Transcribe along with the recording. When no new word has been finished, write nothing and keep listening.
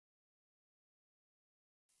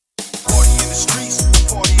the streets, I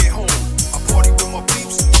party at home. I party with my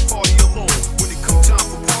peeps, I party alone. When it come time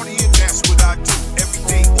for partying, that's what I do. Every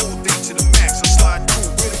day, all day to the max, I slide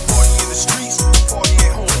through. When I party in the streets, I party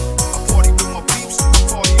at home. I party with my peeps, I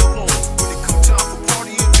party alone. When it come time for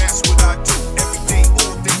partying, that's what I do. Every day,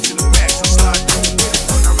 all day to the max, I slide through.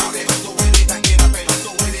 Turn around and go with it, I get up and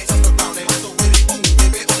go with it. Turn around and go with it, ooh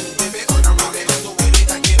baby, turn around and go with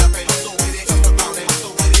it, I get up and go with it. Turn around and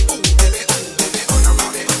go with it, ooh baby, turn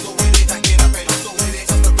around and go with it, I get up and go with it.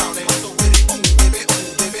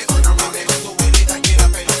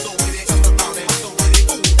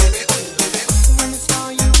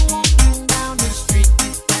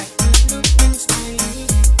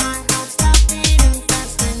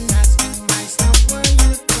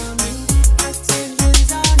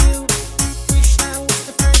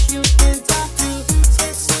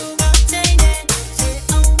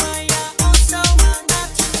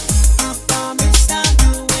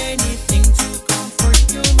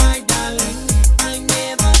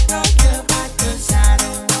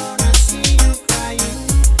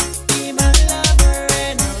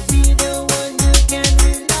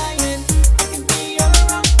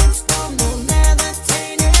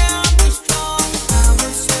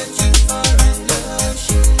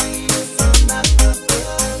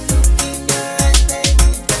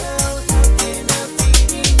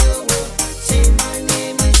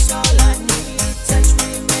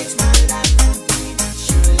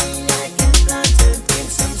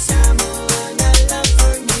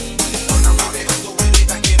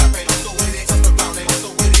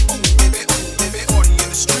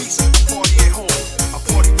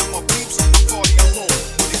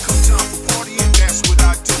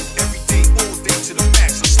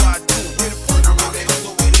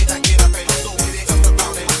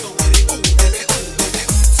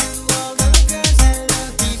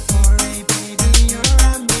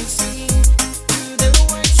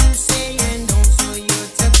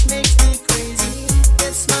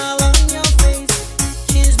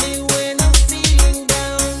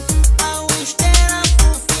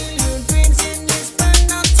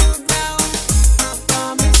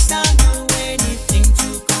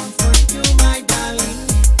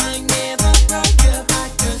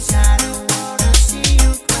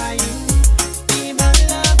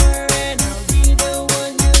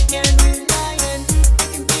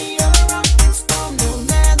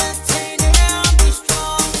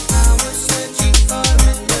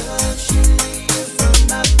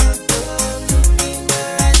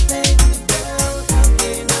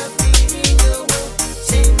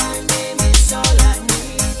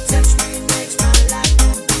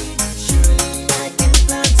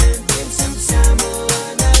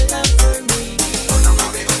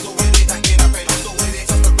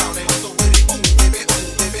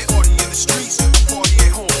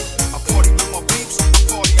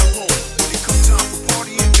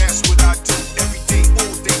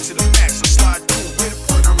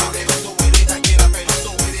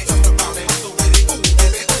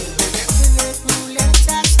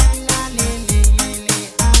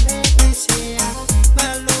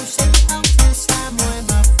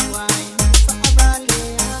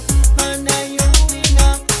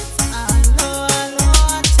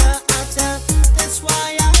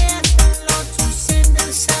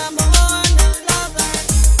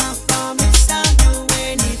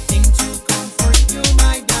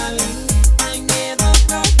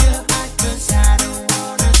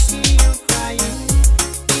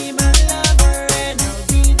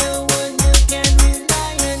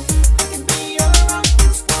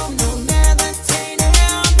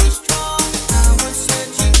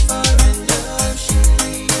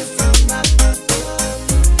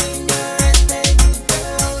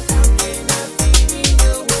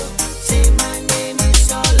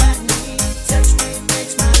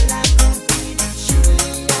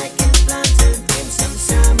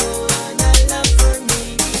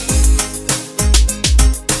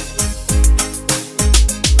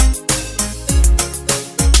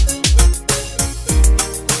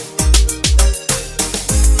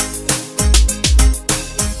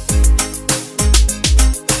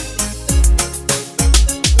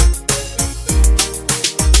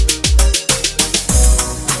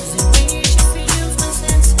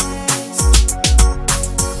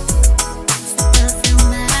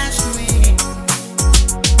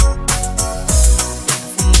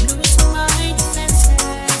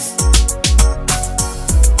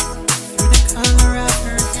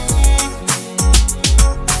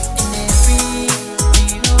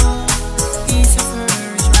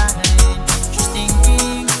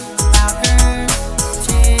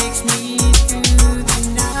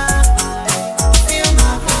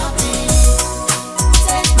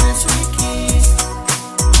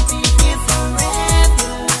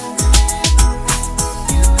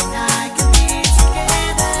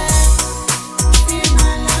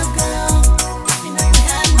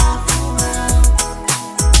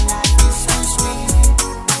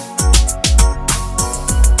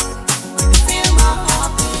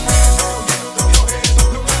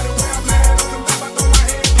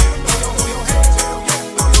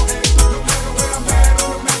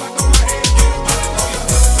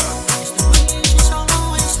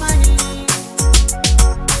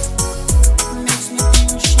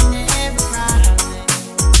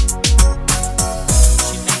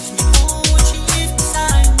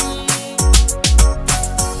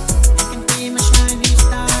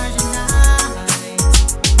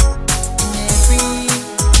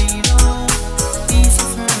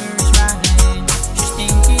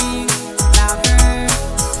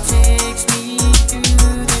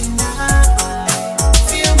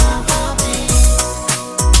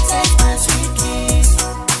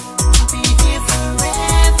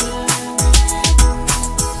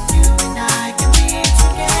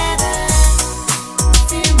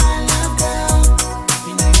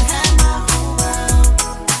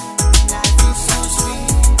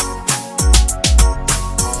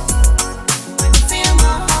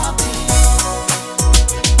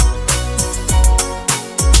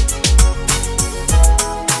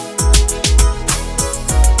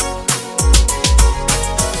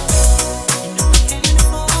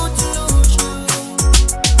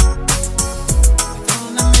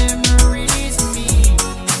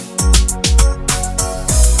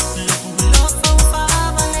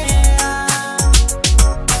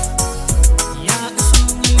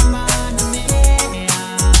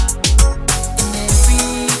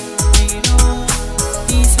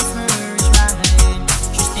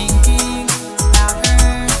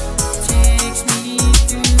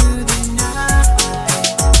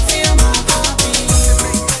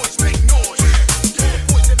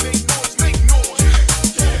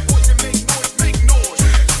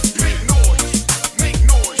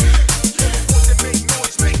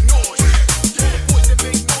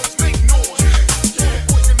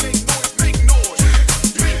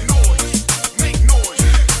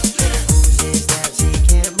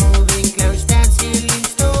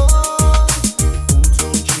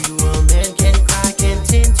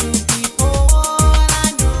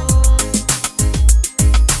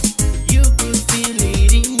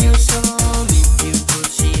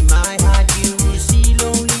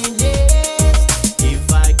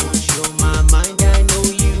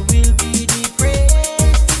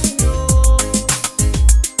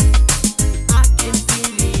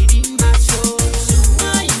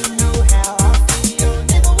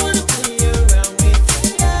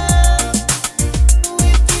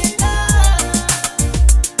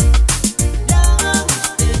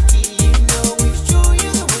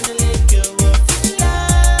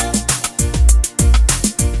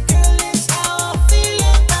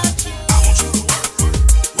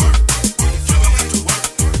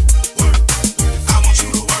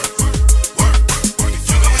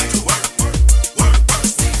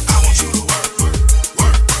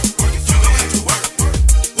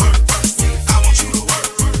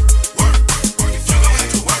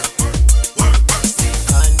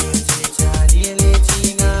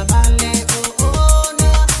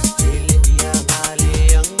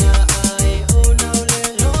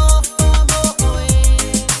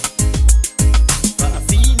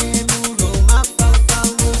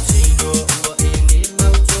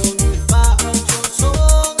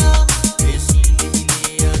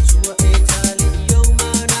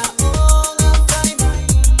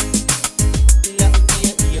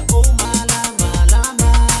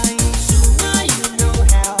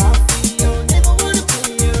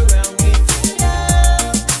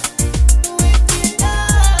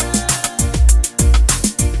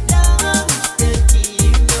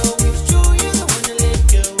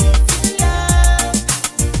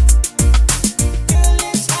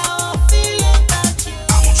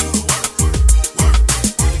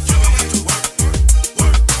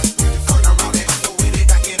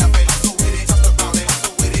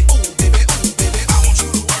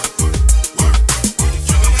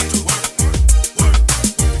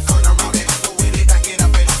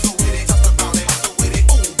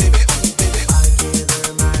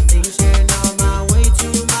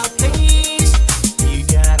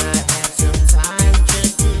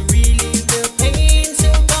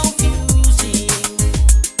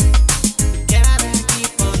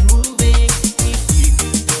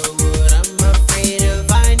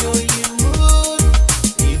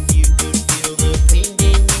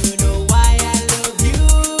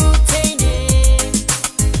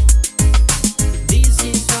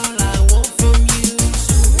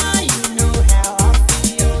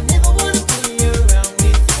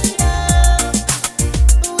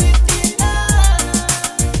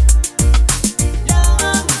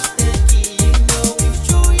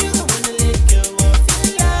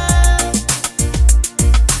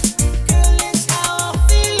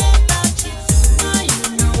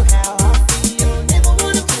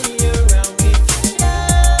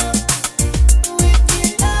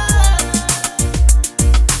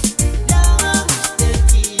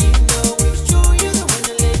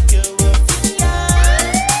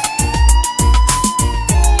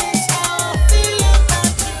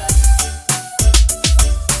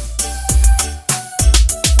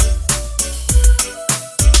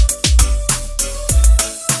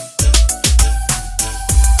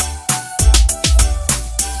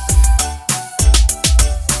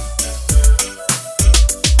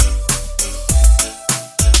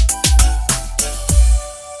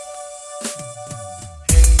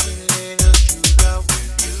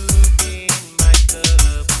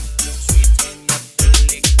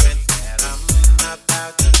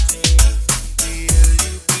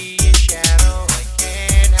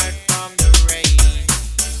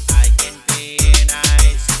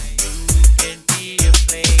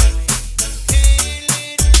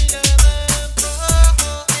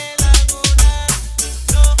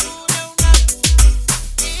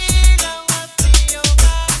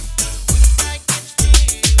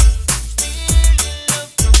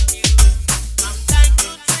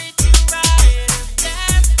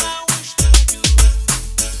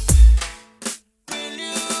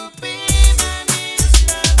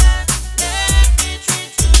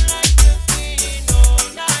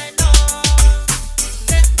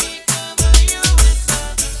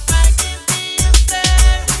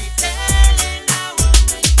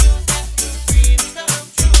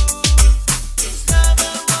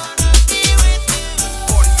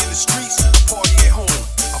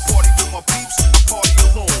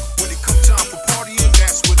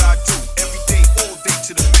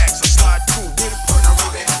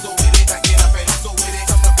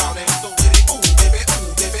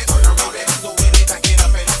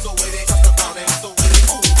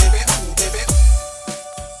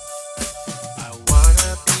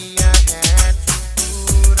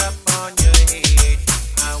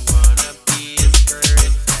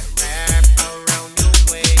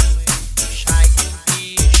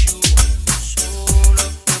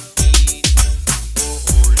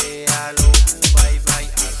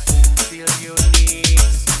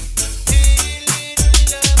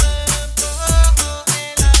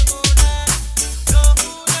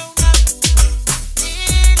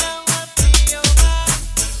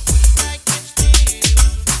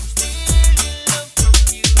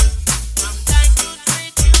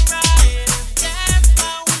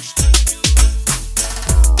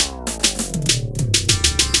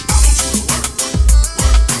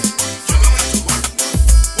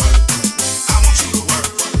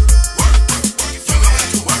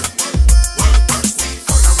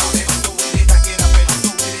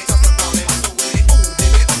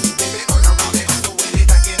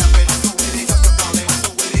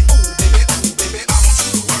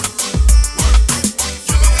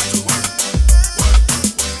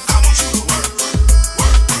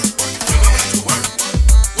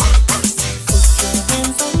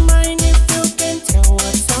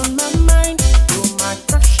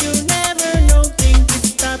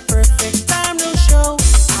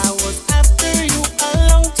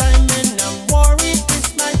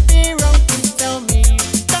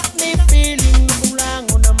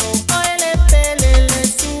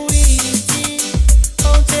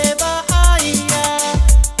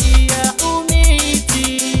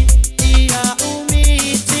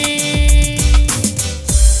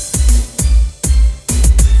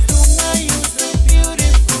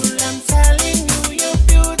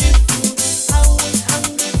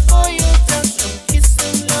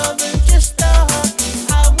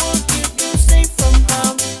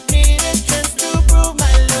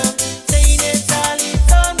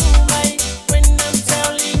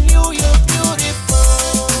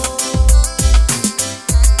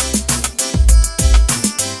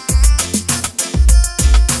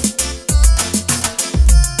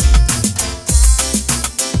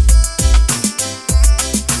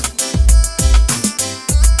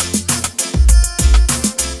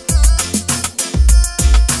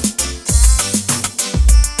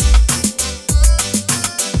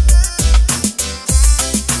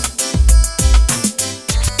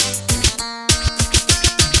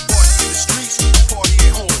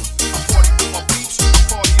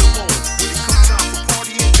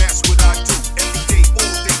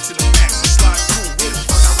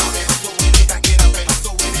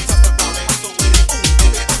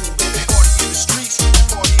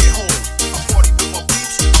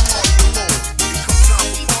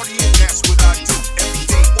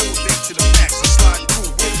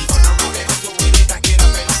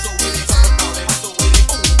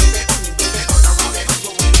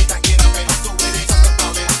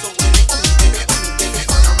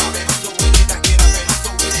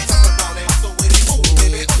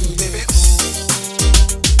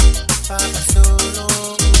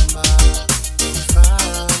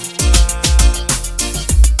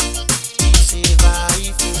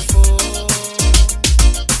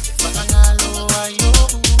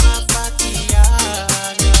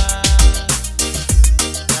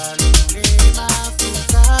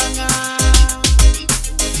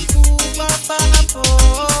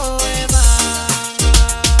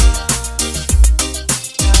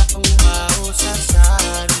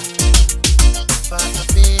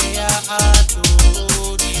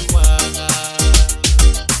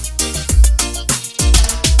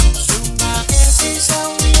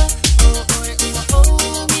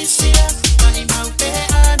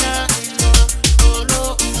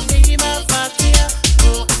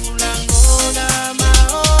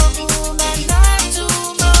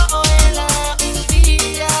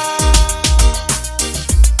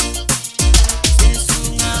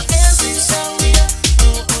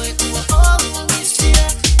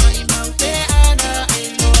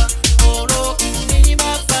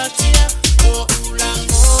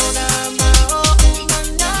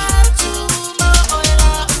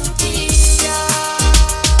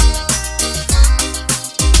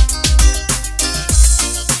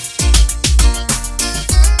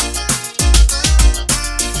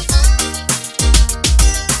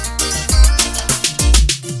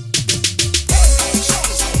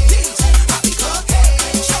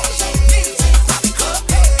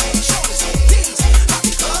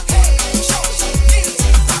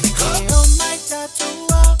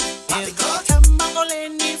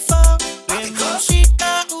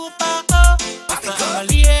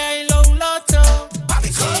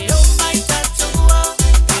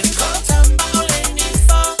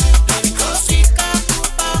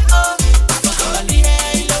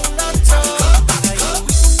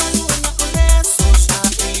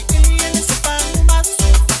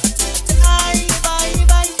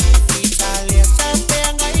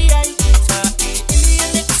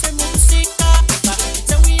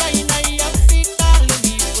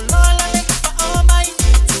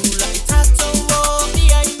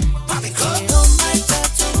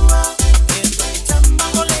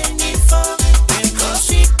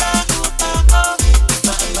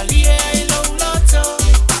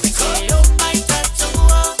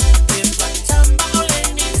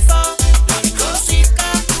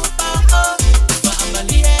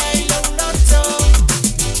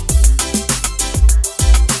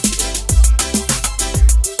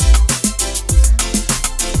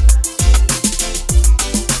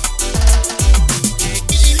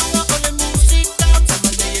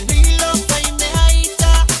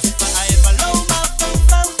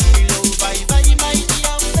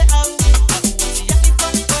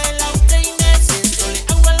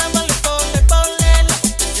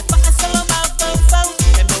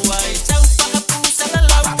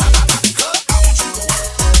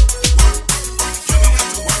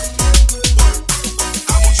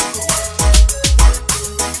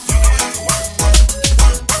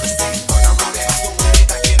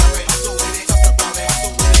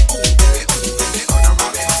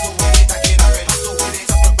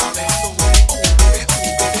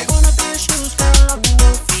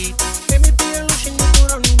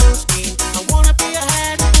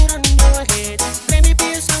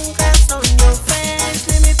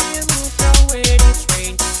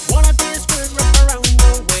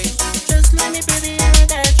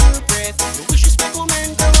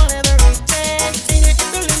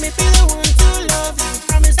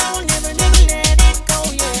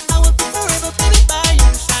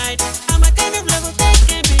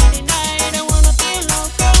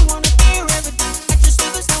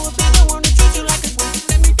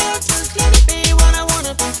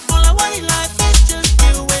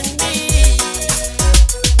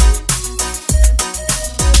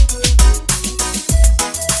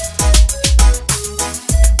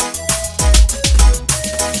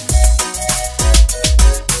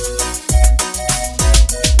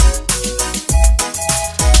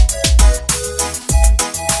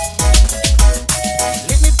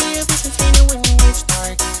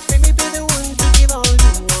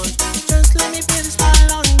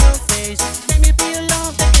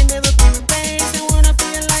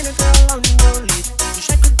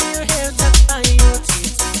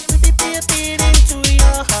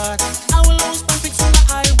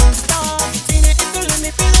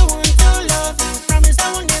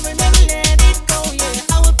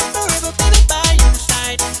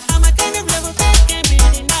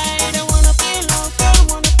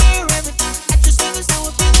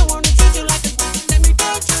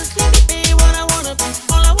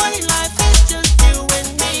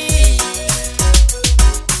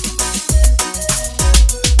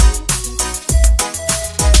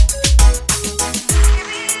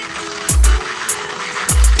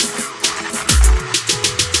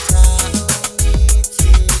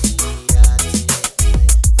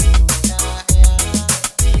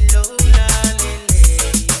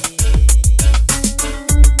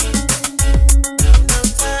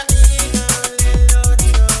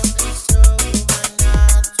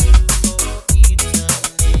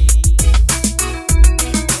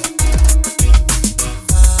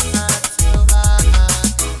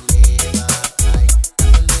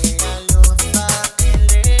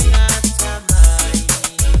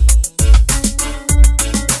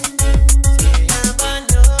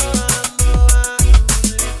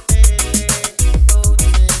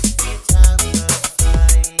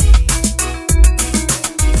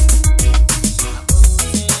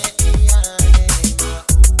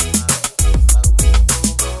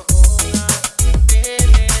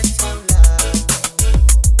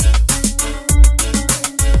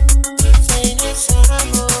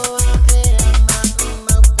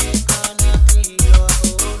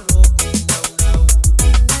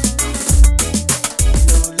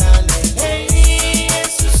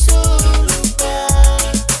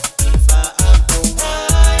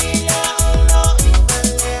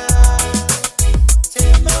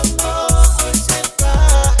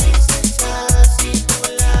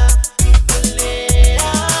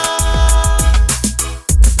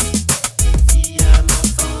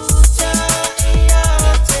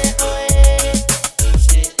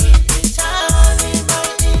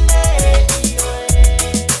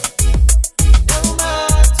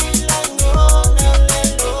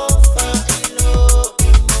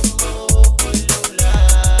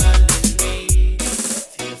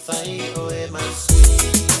 fai o e masui.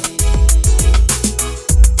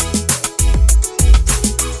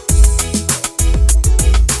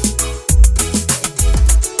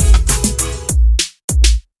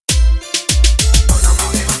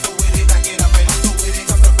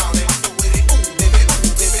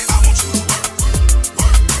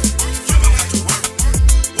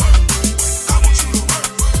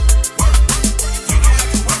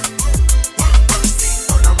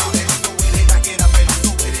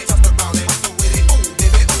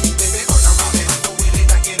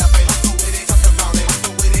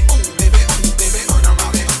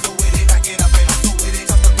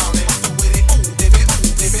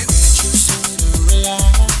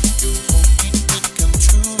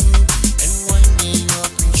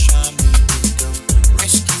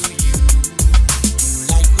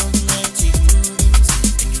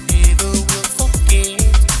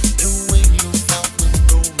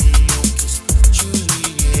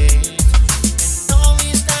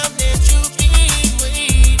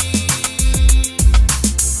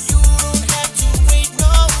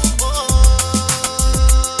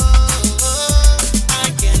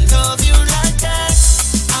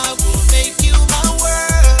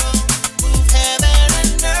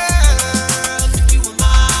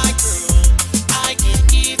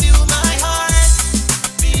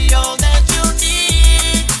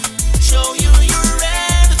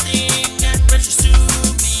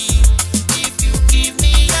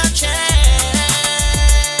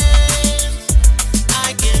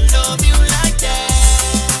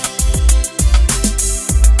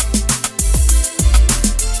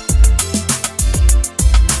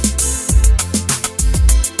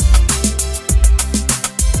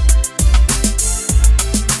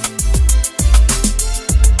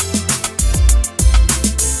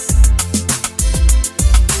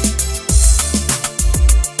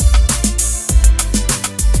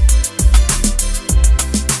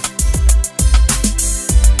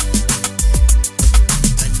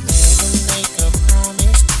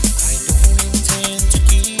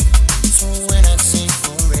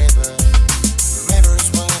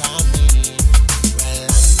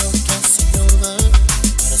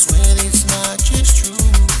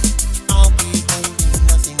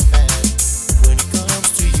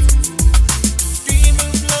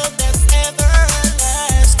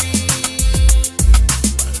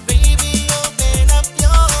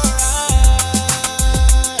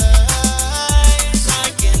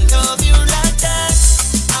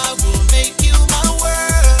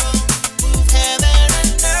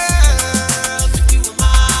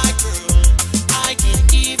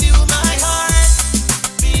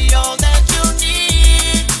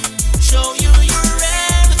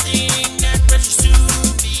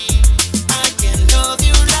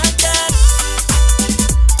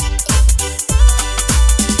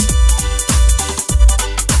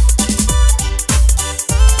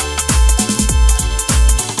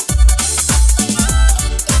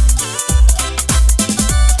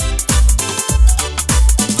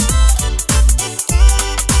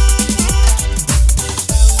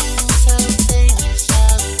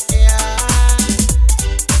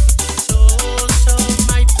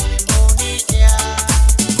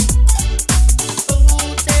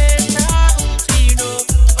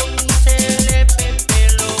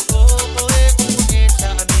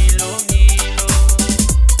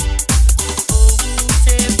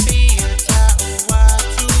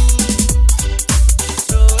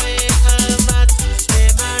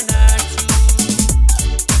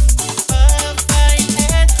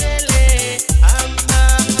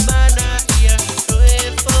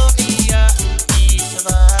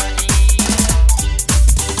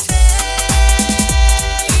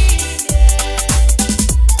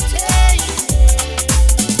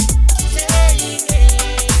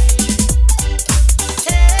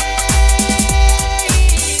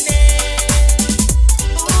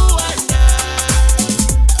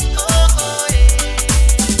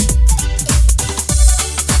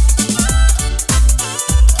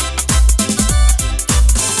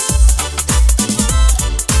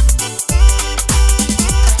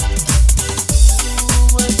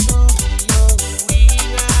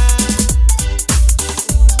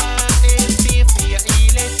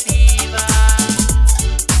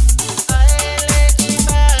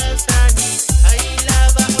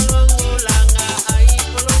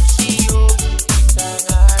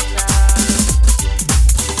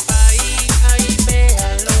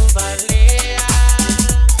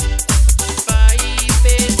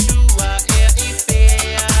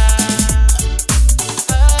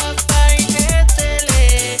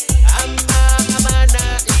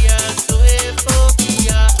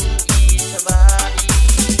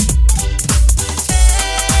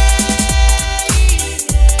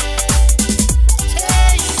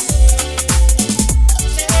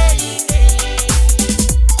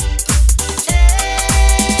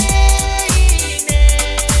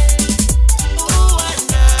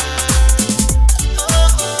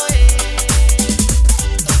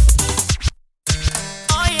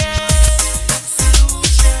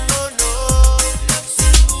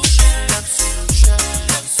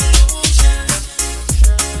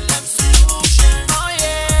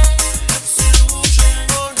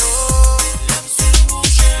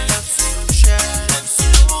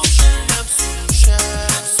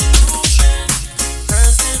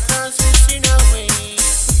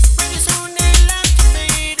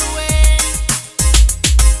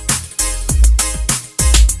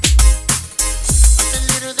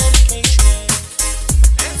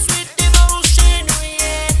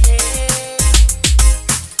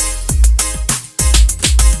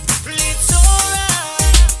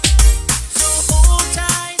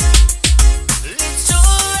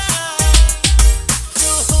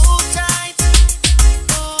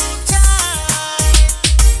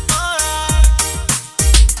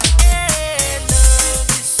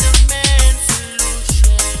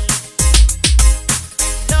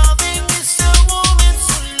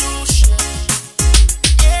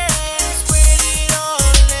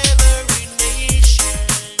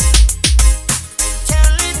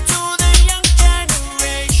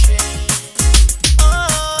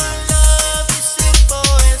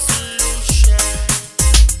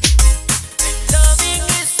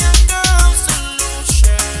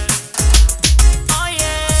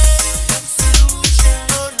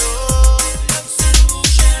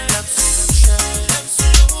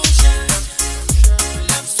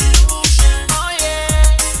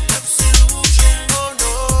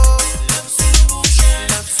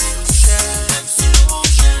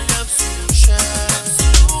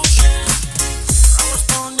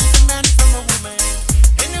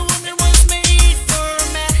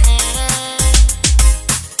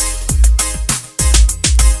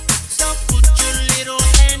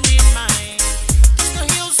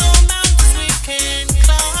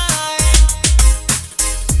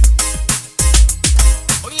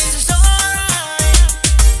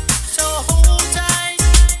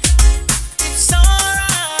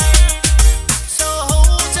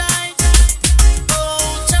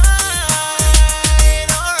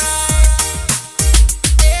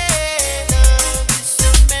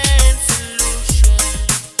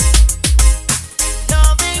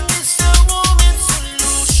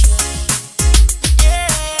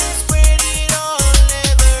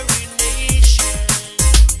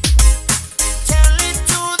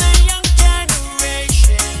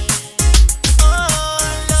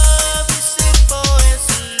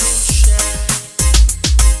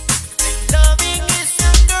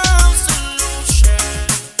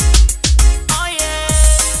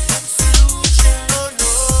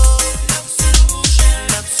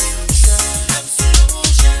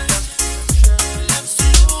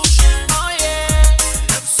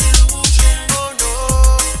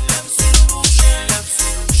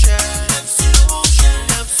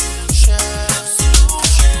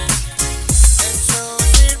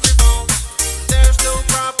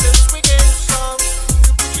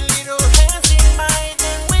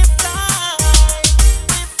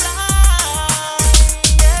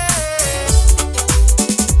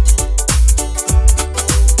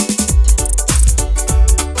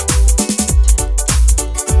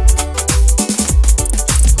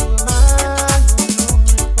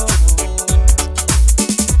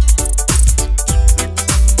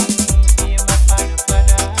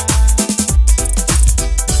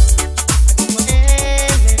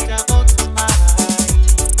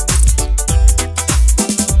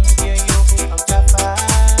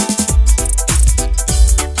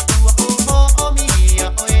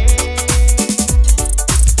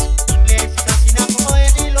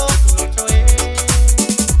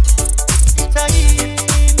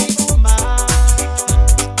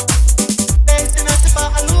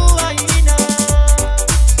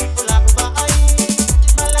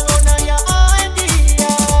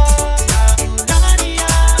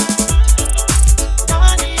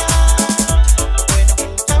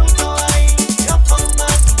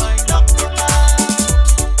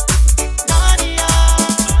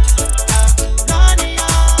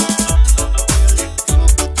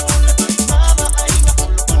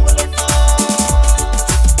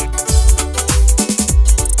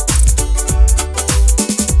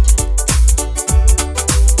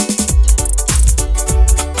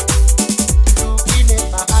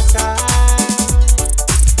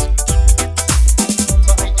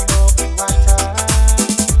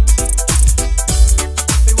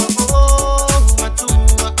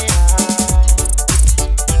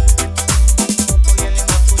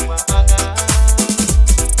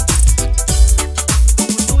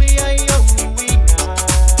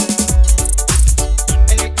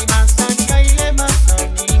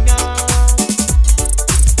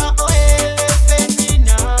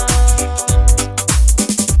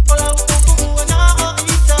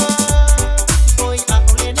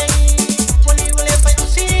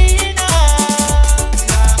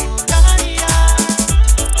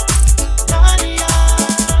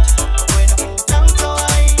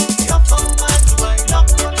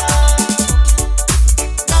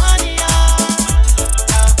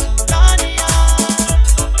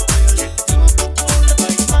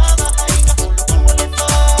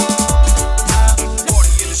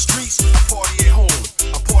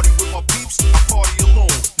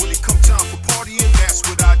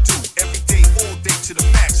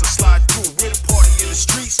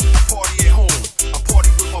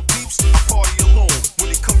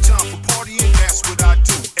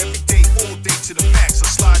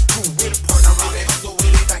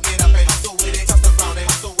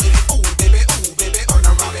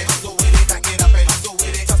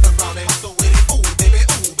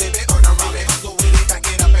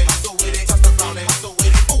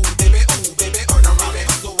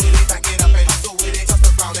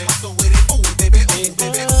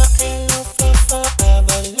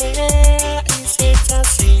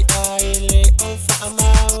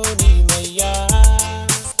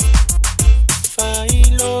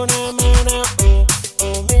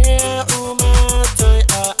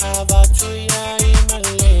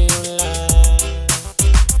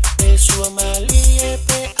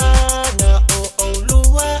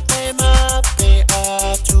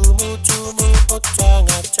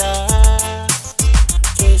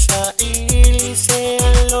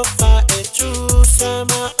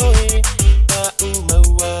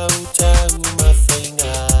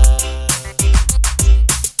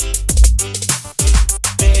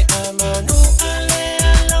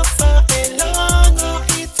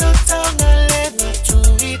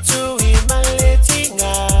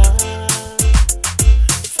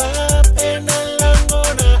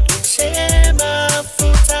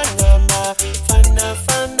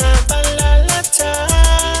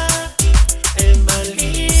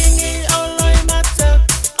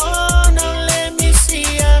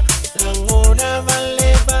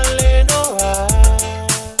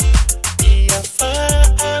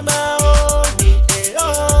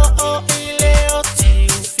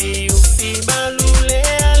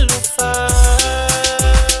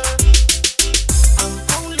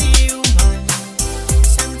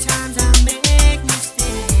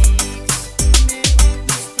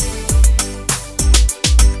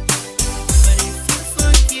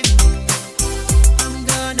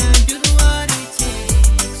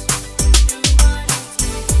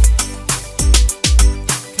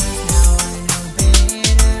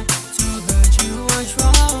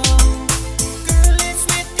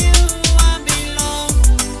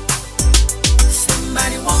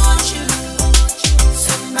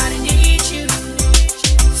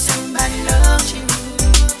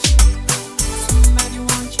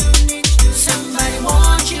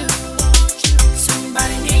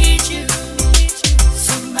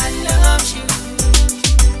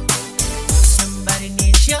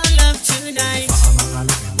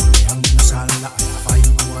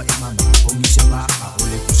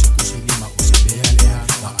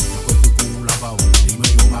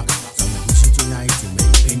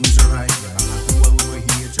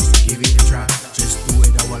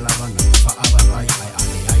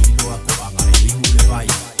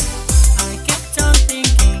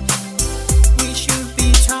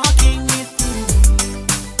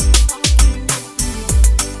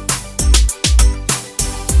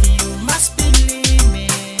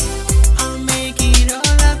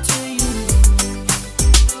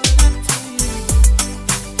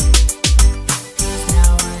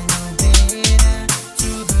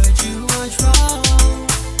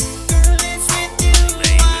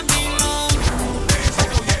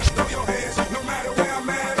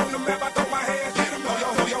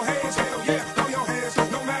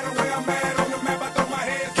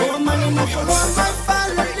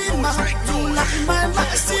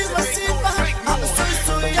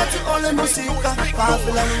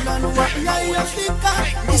 yayafika.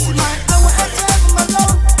 This is my hour at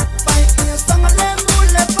malone. Fight in a song of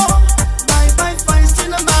lepo. Bye bye fine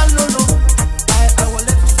sina malolo. I will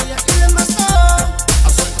let you see ya in my soul. I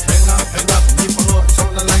said hang up, Nifoloa, it's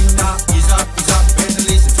on the line now. Ease up, better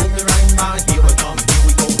listen to me right now. Here we come, here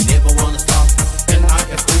we go, never wanna stop.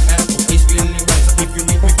 Nifo, it's feeling right. So if you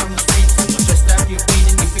meet me from the street, not just that you're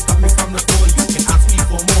feeding. If you come from the store, you can ask me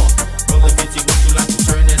for more. Roll the bitty, would you like to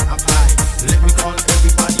turn it up high? Let me call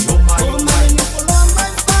everybody, oh my, oh my. Nifoloa, my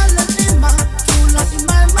fala lima. Chula in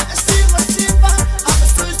my siva.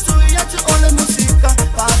 Ako stoy at your ole musika.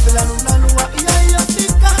 Papilano wa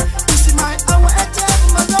yayafika. This is my hour at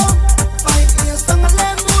malone. Fight in a song of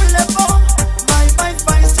lepo. Bye bye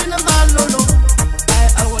fine sina malolo.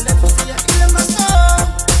 I will let you see ya in my soul.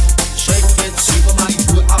 Shake it, shiver my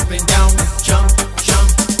foot up and down. Jump,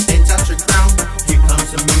 then touch the ground. Here comes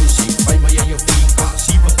the music, fight my your feet.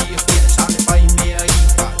 Shiver to your feet, shout it by me.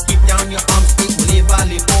 Keep down your arms, it will live a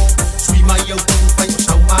little. Sweet my your foot, fight your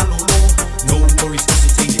sound malolo. No worries,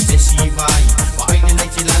 hesitate, it's a shivai. But I ain't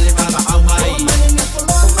like to live out of our way.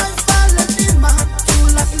 Nifoloa, my fala lima.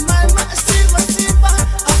 Chula in my siva.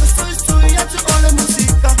 Ako stoy at your ole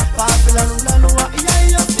musika. Papilano wa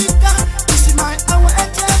yayafika. This is my hour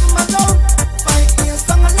at malone. Fight in a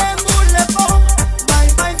song of lepo.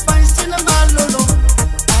 Bye bye fine sina malolo.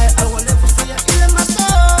 I will let you see ya in my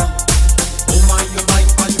soul. Oh my,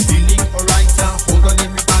 are you feeling alright now? Hold on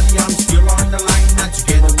everybody, I'm still on the line now.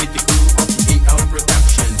 Together with the crew of the AL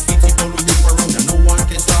production. Polu, Nifoloa, no one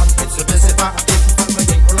can stop. It's the best if I get to find my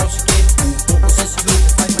day or else get. What was this look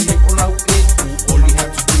to find my day or out it? All you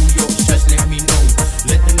have to do, yo, is just let me know.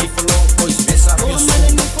 Let the Nifoloa voice mess up your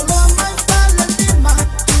soul. Nifoloa, my fala lima.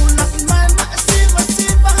 Chula in my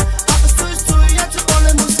siva. Ako stoy at your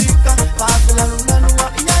ole musika. Papilano wa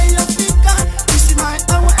yayafika. This is my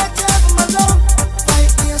hour at malone.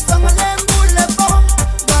 Fight in a song of lepo.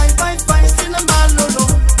 Bye bye fine sina malolo.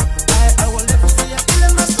 I will let you see ya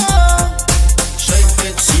in my soul. Shake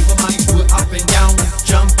it, shiver my foot up and down.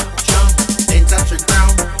 Jump, then touch the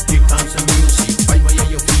ground. Here comes the music, fight my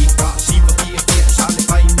your feet. Shiver to your feet, shout it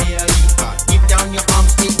by me. Keep down your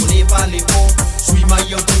arms, it will live a little. Sweet my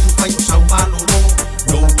your foot, fight your sound malolo.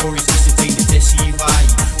 No worries, hesitate, it's a shivai.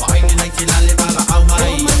 But I ain't like to live